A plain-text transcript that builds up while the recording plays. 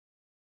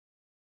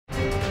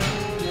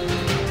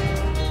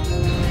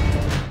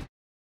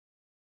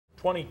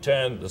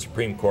2010, the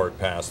Supreme Court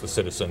passed the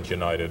Citizens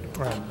United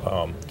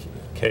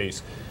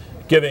case,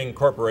 giving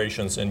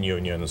corporations and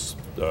unions,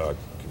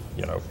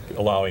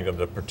 allowing them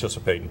to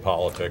participate in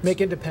politics. Make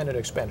independent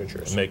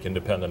expenditures. Make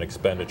independent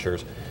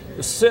expenditures.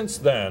 Since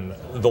then,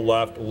 the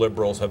left,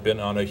 liberals, have been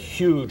on a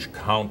huge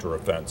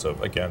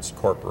counteroffensive against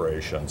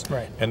corporations.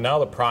 Right. And now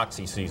the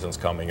proxy season's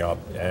coming up,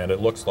 and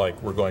it looks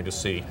like we're going to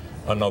see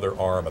another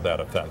arm of that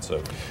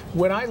offensive.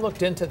 When I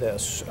looked into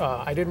this,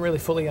 I didn't really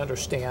fully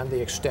understand the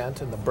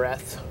extent and the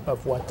breadth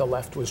of what the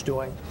left was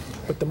doing.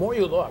 But the more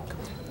you look,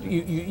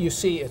 you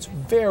see it's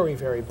very,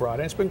 very broad.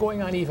 And it's been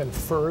going on even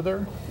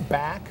further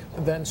back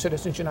than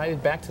Citizens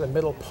United, back to the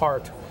middle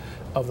part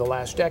of the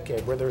last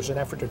decade, where there's an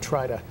effort to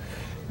try to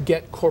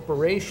get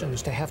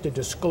corporations to have to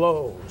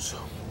disclose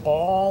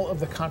all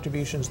of the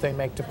contributions they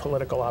make to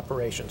political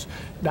operations,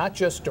 not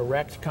just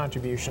direct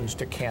contributions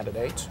to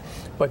candidates,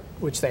 but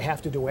which they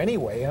have to do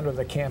anyway under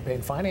the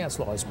campaign finance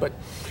laws, but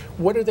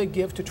what do they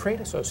give to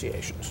trade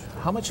associations?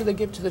 How much do they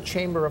give to the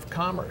Chamber of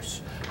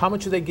Commerce? How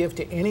much do they give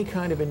to any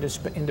kind of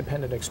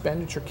independent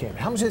expenditure campaign?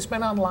 How much do they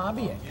spend on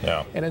lobbying?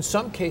 Yeah. And in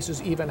some cases,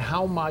 even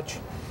how much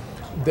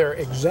their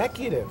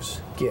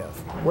executives give.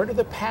 Where do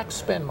the PACs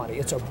spend money?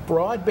 It's a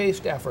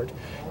broad-based effort,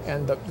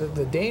 and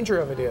the danger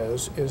of it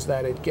is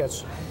that it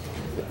gets,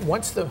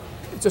 once the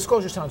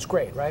disclosure sounds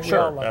great, right? Sure,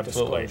 we all love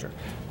absolutely. disclosure.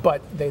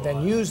 But they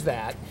then use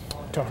that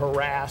to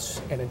harass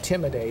and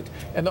intimidate,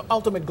 and the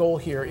ultimate goal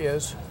here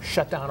is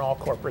shut down all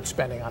corporate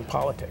spending on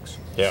politics.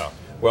 Yeah,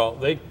 well,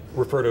 they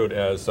refer to it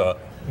as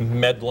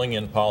meddling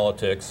in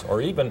politics,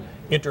 or even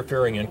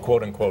interfering in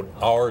quote unquote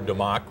our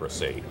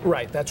democracy.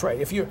 Right, that's right.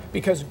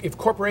 Because if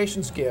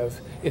corporations give,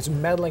 it's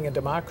meddling in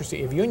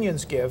democracy. If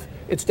unions give,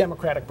 it's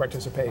democratic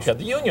participation. Yeah,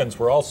 the unions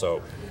were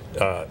also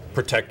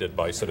protected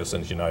by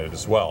Citizens United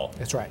as well.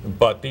 That's right.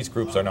 But these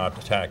groups are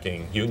not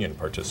attacking union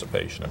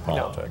participation in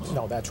politics.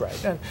 No, that's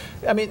right. And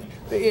I mean,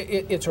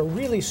 it's a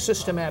really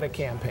systematic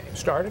campaign.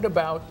 Started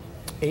about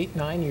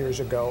 8-9 years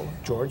ago.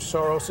 George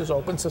Soros'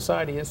 Open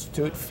Society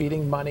Institute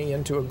feeding money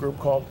into a group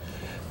called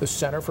the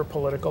Center for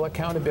Political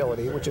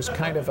Accountability, which is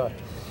kind of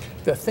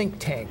the think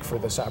tank for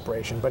this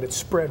operation, but it's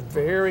spread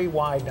very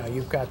wide now.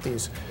 You've got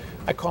these,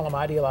 I call them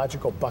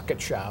ideological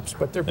bucket shops,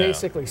 but they're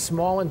basically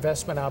small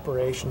investment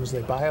operations.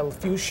 They buy a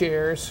few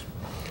shares,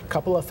 a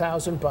couple of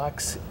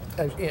 $1,000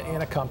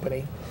 in a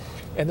company,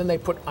 and then they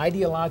put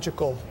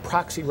ideological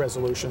proxy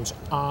resolutions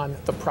on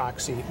the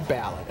proxy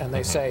ballot. And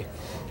they say,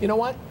 you know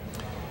what?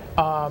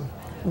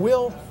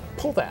 We'll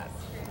pull that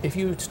if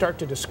you start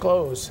to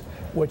disclose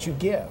what you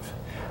give.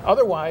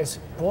 Otherwise,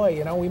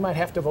 boy, we might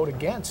have to vote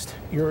against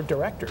your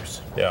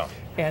directors. Yeah.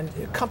 And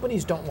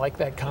companies don't like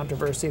that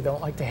controversy. They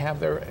don't like to have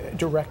their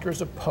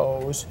directors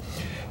opposed.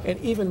 And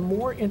even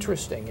more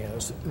interesting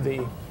is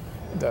the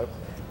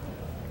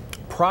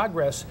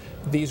progress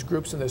these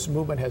groups in this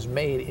movement has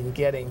made in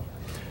getting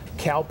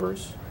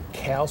CalPERS,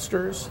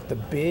 CalSTRS, the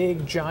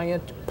big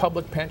giant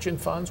public pension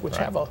funds, which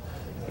have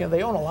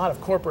they own a lot of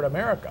corporate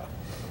America,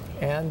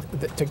 and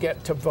to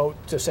get to vote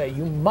to say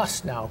you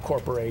must now,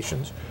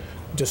 corporations,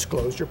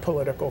 disclose your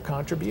political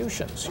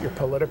contributions, your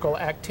political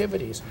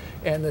activities,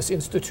 and this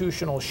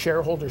institutional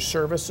shareholder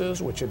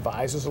services, which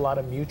advises a lot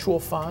of mutual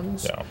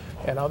funds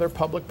and other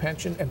public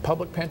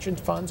pension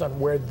funds on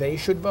where they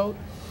should vote.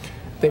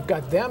 They've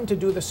got them to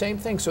do the same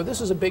thing. So this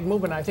is a big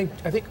movement. I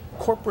think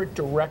corporate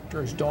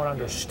directors don't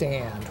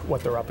understand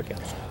what they're up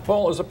against.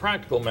 Well, as a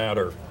practical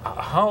matter,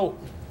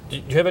 do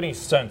you have any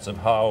sense of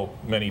how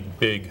many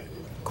big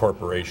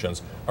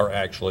corporations are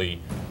actually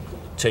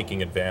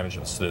taking advantage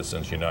of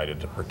Citizens United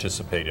to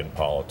participate in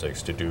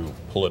politics, to do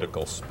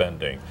political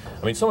spending?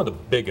 I mean, some of the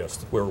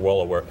biggest, we're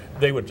well aware,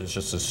 they would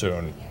just as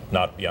soon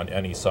not be on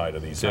any side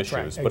of these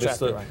issues. Right, but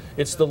exactly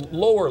it's the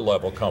lower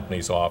level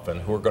companies often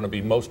who are going to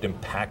be most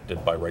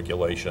impacted by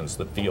regulations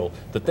that feel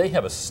that they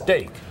have a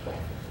stake.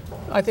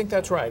 I think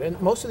that's right, and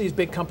most of these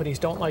big companies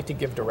don't like to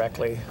give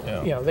directly.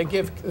 Yeah.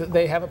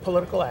 They have a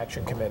political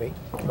action committee,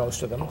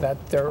 most of them,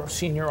 that their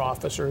senior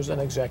officers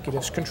and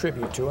executives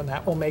contribute to, and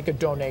that will make a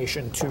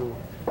donation to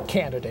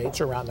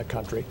candidates around the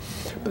country.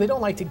 But they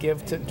don't like to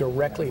give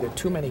directly to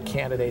too many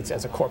candidates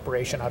as a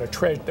corporation out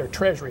of their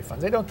treasury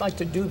funds. They don't like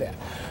to do that.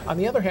 On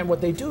the other hand,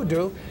 what they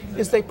do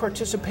is they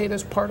participate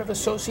as part of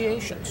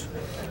associations.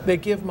 They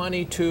give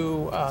money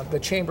to the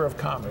Chamber of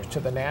Commerce, to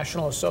the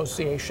National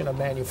Association of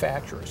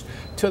Manufacturers,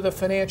 to the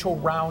Financial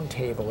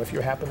Roundtable, if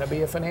you happen to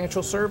be a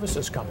financial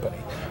services company,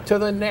 to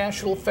the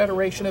National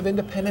Federation of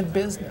Independent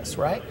Business,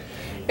 right?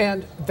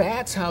 And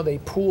that's how they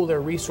pool their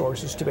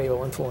resources to be able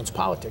to influence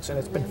politics. And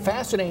it's been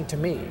fascinating to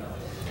me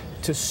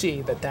to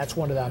see that that's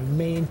one of the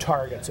main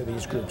targets of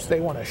these groups. They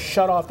want to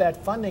shut off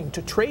that funding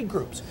to trade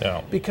groups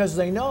because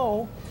they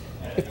know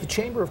if the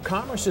Chamber of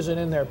Commerce isn't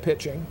in there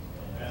pitching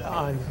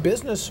on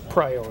business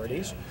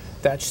priorities,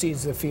 that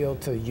cedes the field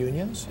to the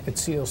unions. It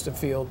seals the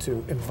field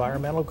to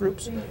environmental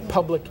groups,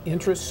 public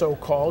interest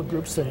so-called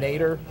groups, the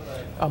Nader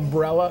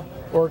umbrella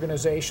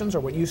organizations, or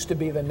what used to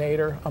be the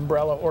Nader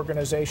umbrella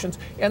organizations,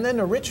 and then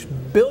the rich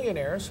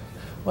billionaires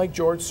like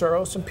George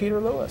Soros and Peter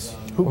Lewis.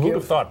 Who would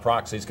have thought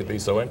proxies could be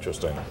so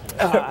interesting?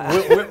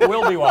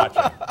 We'll be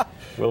watching.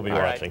 We'll be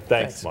watching. Right.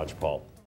 Thanks much, Paul.